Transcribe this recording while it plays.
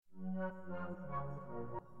Yeah.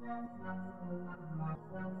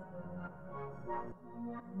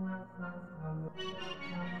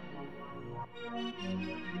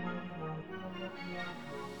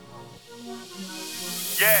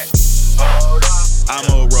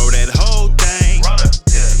 I'ma roll that whole thing.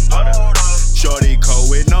 Shorty cold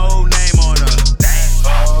with no name on her.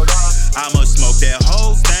 I'ma smoke that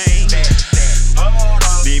whole thing.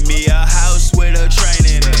 Need me a house with a train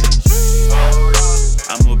in it.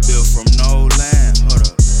 I'ma build from no land. Hold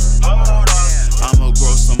up. I'ma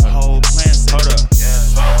grow some whole plants. Hold up.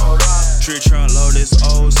 Tr112 this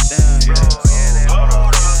old stand.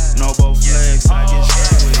 No both flex, I get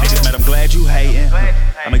shit. Niggas mad, I'm glad you hatin'.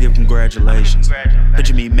 I'ma give congratulations.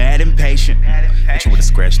 Picture me mad impatient. Hit you with a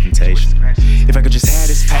scratch temptation. If I could just have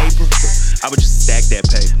this paper, I would just stack that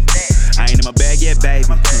paper. I ain't in my bag yet, baby.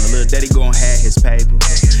 Little daddy gon' have his paper.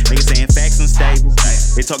 Niggas saying facts unstable.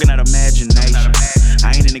 They talking out imagination.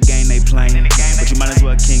 I ain't in the game, they playin'. But you might as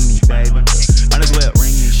well king me, baby. Might as well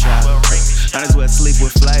ring me shot. Might as well sleep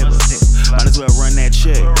with flavor. Might as well run that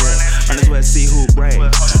chick. Might as well see who brave.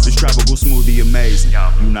 This tropical smoothie amazing.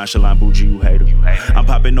 You nonchalant bougie, you hater. I'm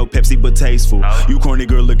popping no Pepsi but tasteful. You corny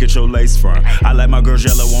girl, look at your lace front. I like my girls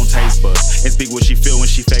yellow on taste buds and speak what she feel when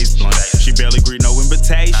she face blunt. She barely greet no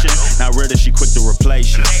invitation. Not rare that she quick to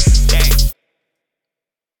replace you.